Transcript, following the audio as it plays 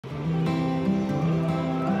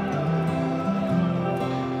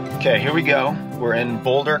Okay, here we go. We're in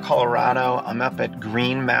Boulder, Colorado. I'm up at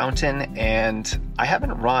Green Mountain, and I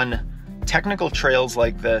haven't run technical trails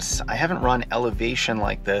like this. I haven't run elevation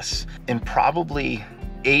like this in probably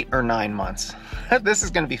 8 or 9 months. This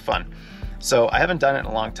is gonna be fun. So I haven't done it in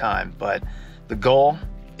a long time, but the goal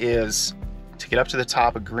is to get up to the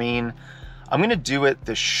top of Green. I'm gonna do it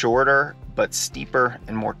the shorter but steeper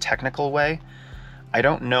and more technical way. I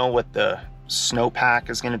don't know what the snowpack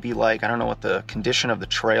is going to be like. I don't know what the condition of the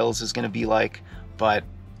trails is going to be like, but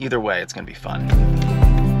either way, it's going to be fun.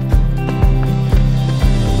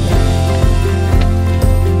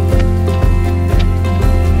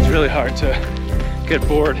 It's really hard to get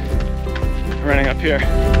bored running up here.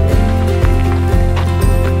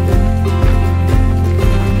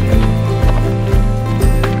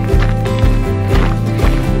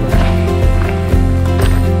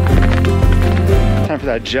 Time for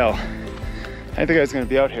that gel. I didn't think I was going to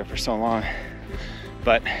be out here for so long,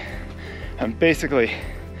 but I'm basically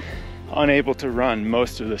unable to run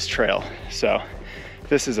most of this trail. So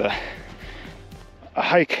this is a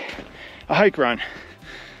hike run,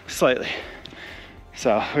 slightly.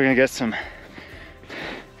 So we're gonna get some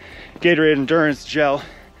Gatorade Endurance Gel,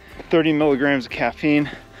 30 milligrams of caffeine,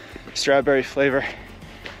 strawberry flavor.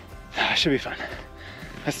 Should be fun.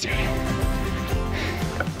 Let's do it.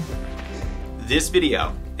 This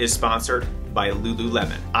video is sponsored by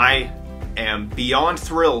Lululemon. I am beyond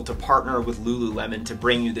thrilled to partner with Lululemon to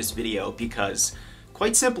bring you this video because,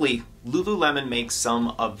 quite simply, Lululemon makes some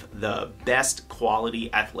of the best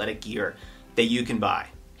quality athletic gear that you can buy,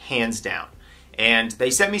 hands down. And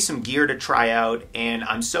they sent me some gear to try out, and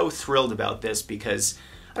I'm so thrilled about this because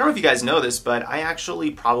I don't know if you guys know this, but I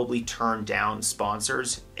actually probably turn down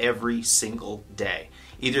sponsors every single day.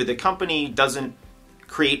 Either the company doesn't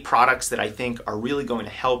create products that I think are really going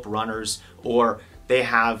to help runners, or they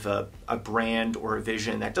have a brand or a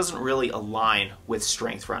vision that doesn't really align with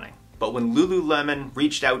strength running. But when Lululemon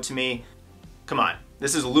reached out to me, come on,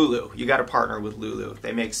 this is Lulu. You gotta partner with Lulu.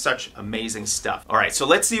 They make such amazing stuff. All right, so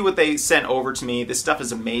let's see what they sent over to me. This stuff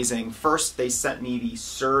is amazing. First, they sent me the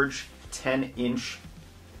Surge 10-inch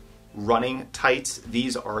running tights.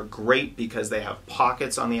 These are great because they have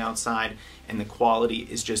pockets on the outside and the quality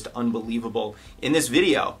is just unbelievable. In this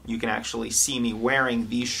video, you can actually see me wearing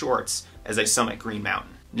these shorts as I summit Green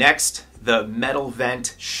Mountain. Next, the Metal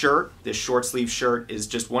Vent shirt. This short sleeve shirt is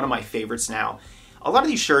just one of my favorites now. A lot of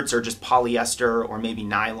these shirts are just polyester or maybe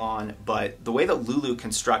nylon, but the way that Lulu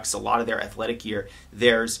constructs a lot of their athletic gear,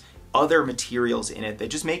 there's other materials in it that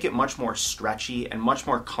just make it much more stretchy and much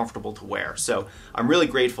more comfortable to wear. So I'm really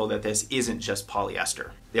grateful that this isn't just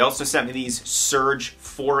polyester. They also sent me these Surge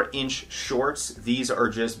 4-inch shorts. These are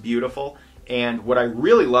just beautiful. And what I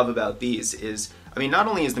really love about these is, I mean, not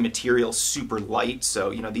only is the material super light,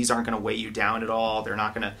 so these aren't gonna weigh you down at all, they're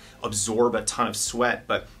not gonna absorb a ton of sweat,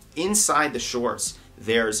 but inside the shorts,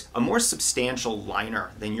 there's a more substantial liner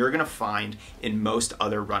than you're gonna find in most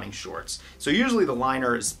other running shorts. So usually the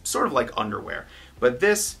liner is sort of like underwear, but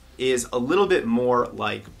this is a little bit more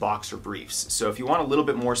like boxer briefs. So if you want a little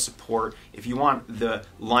bit more support, if you want the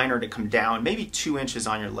liner to come down maybe 2 inches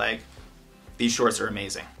on your leg, these shorts are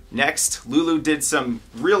amazing. Next, Lulu did some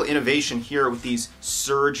real innovation here with these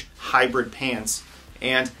Surge hybrid pants.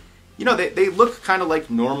 And they look kind of like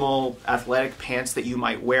normal athletic pants that you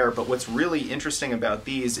might wear, but what's really interesting about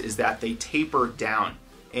these is that they taper down.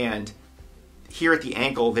 And here at the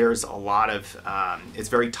ankle, there's a lot of, it's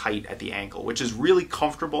very tight at the ankle, which is really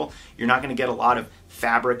comfortable. You're not gonna get a lot of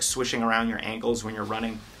fabric swishing around your ankles when you're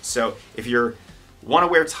running. So if you want to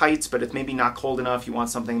wear tights, but it's maybe not cold enough, you want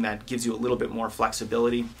something that gives you a little bit more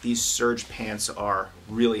flexibility, these Surge pants are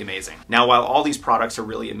really amazing. Now, while all these products are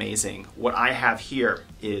really amazing, what I have here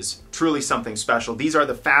is truly something special. These are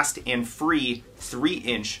the Fast and Free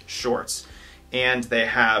 3-inch shorts, and they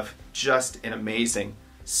have just an amazing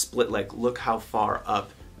split leg. Look how far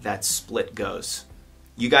up that split goes.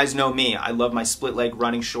 You guys know me, I love my split leg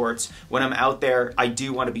running shorts. When I'm out there, I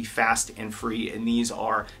do want to be fast and free, and these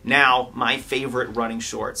are now my favorite running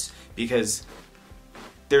shorts because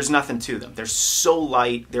there's nothing to them. They're so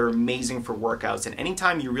light, they're amazing for workouts, and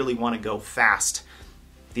anytime you really want to go fast,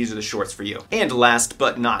 these are the shorts for you. And last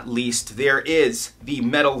but not least, there is the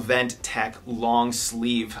Metal Vent Tech long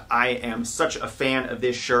sleeve. I am such a fan of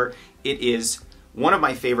this shirt. It is one of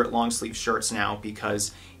my favorite long sleeve shirts now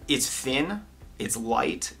because it's thin, it's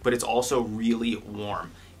light, but it's also really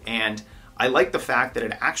warm. And I like the fact that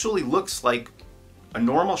it actually looks like a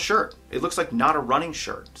normal shirt. It looks like not a running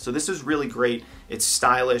shirt. So this is really great. It's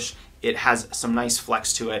stylish. It has some nice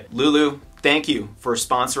flex to it. Lulu, thank you for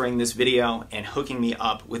sponsoring this video and hooking me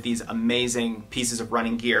up with these amazing pieces of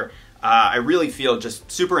running gear. I really feel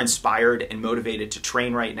just super inspired and motivated to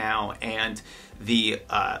train right now, and the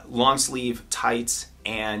long sleeve tights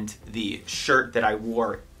and the shirt that I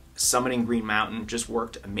wore summiting Green Mountain just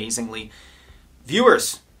worked amazingly.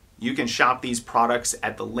 Viewers, you can shop these products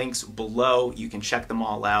at the links below. You can check them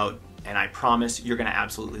all out, and I promise you're gonna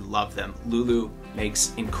absolutely love them. Lulu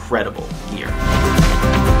makes incredible gear.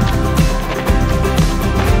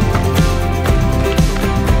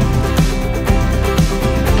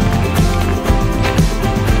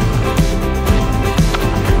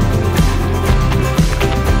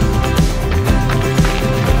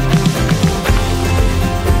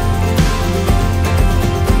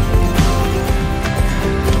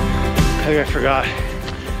 I forgot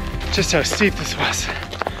just how steep this was.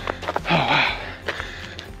 Oh wow.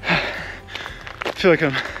 I feel like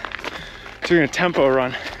I'm doing a tempo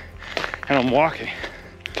run and I'm walking.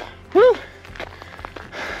 Woo!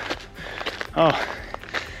 Oh,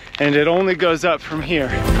 and it only goes up from here.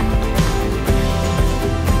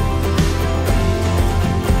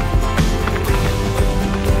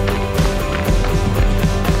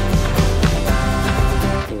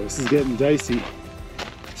 Oh, this is getting dicey.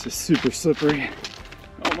 It's just super slippery.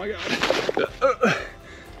 Oh my God.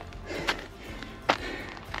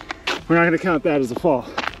 We're not gonna count that as a fall.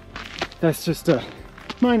 That's just a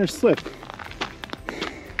minor slip.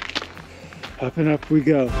 Up and up we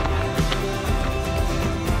go.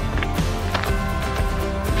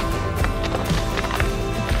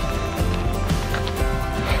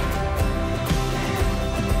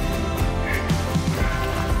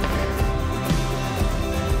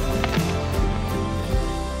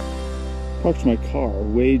 Parked my car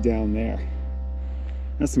way down there.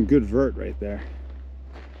 That's some good vert right there.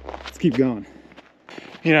 Let's keep going.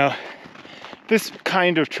 You know, this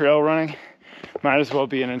kind of trail running might as well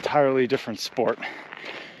be an entirely different sport.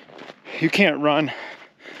 You can't run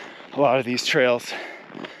a lot of these trails.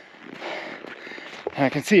 And I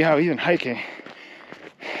can see how even hiking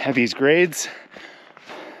at these grades,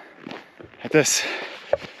 at this,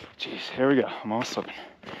 geez, here we go, I'm almost slipping.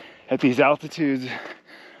 At these altitudes,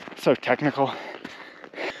 so technical.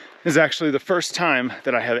 This is actually the first time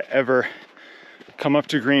that I have ever come up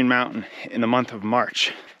to Green Mountain in the month of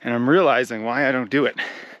March. And I'm realizing why I don't do it.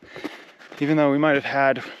 Even though we might have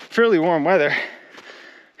had fairly warm weather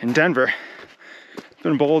in Denver,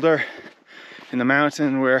 in Boulder, in the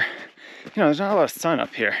mountain where, you know, there's not a lot of sun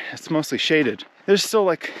up here. It's mostly shaded. There's still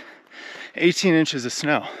like 18 inches of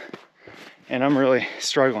snow. And I'm really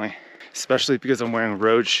struggling, especially because I'm wearing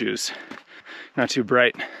road shoes. Not too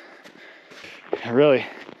bright. Really, you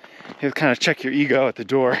have to kind of check your ego at the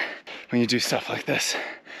door when you do stuff like this.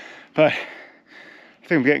 But I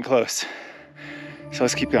think I'm getting close. So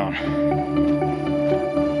let's keep going.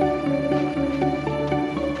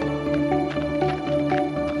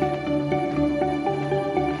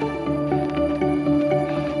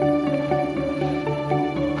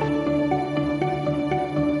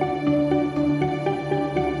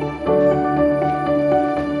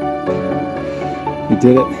 We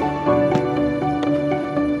did it.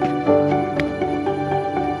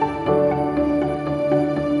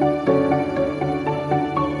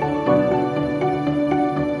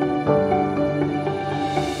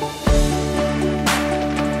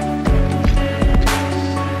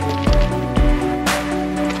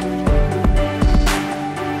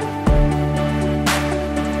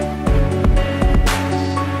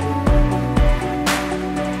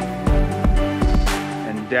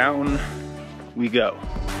 Down we go.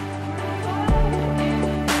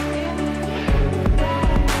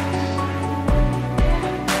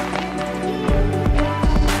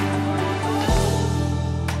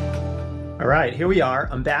 All right, here we are.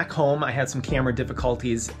 I'm back home. I had some camera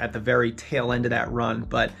difficulties at the very tail end of that run,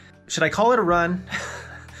 but should I call it a run?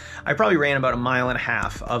 I probably ran about 1.5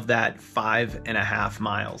 miles of that 5.5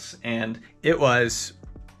 miles, and it was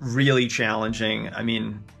really challenging. I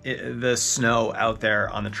mean, the snow out there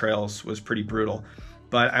on the trails was pretty brutal.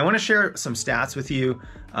 But I want to share some stats with you.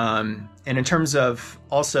 And in terms of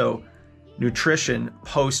also nutrition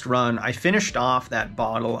post-run, I finished off that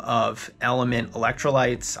bottle of Element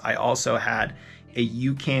electrolytes. I also had a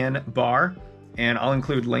UCAN bar, and I'll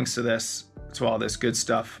include links to this, to all this good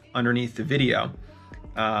stuff underneath the video.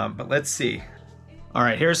 But let's see. All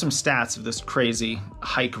right, here are some stats of this crazy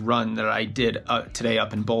hike run that I did today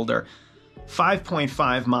up in Boulder.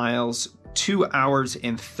 5.5 miles, 2 hours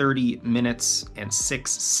and 30 minutes and 6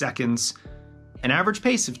 seconds. An average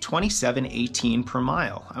pace of 27:18 per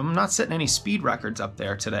mile. I'm not setting any speed records up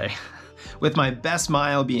there today. With my best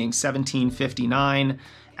mile being 17:59,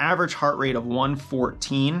 average heart rate of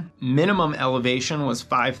 114. Minimum elevation was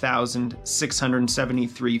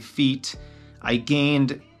 5,673 feet. I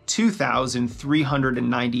gained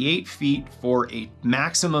 2,398 feet for a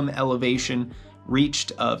maximum elevation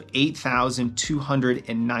reached of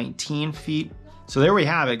 8,219 feet. So there we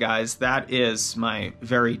have it, guys. That is my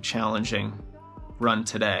very challenging run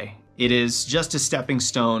today. It is just a stepping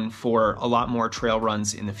stone for a lot more trail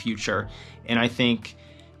runs in the future. And I think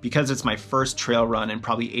because it's my first trail run in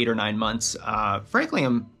probably 8 or 9 months, frankly,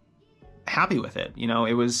 I'm happy with it. You know,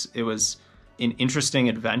 it was an interesting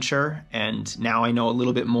adventure, and now I know a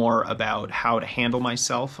little bit more about how to handle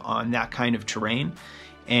myself on that kind of terrain.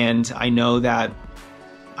 And I know that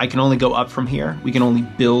I can only go up from here. We can only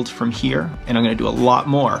build from here, and I'm gonna do a lot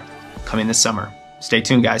more coming this summer. Stay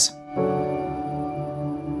tuned, guys.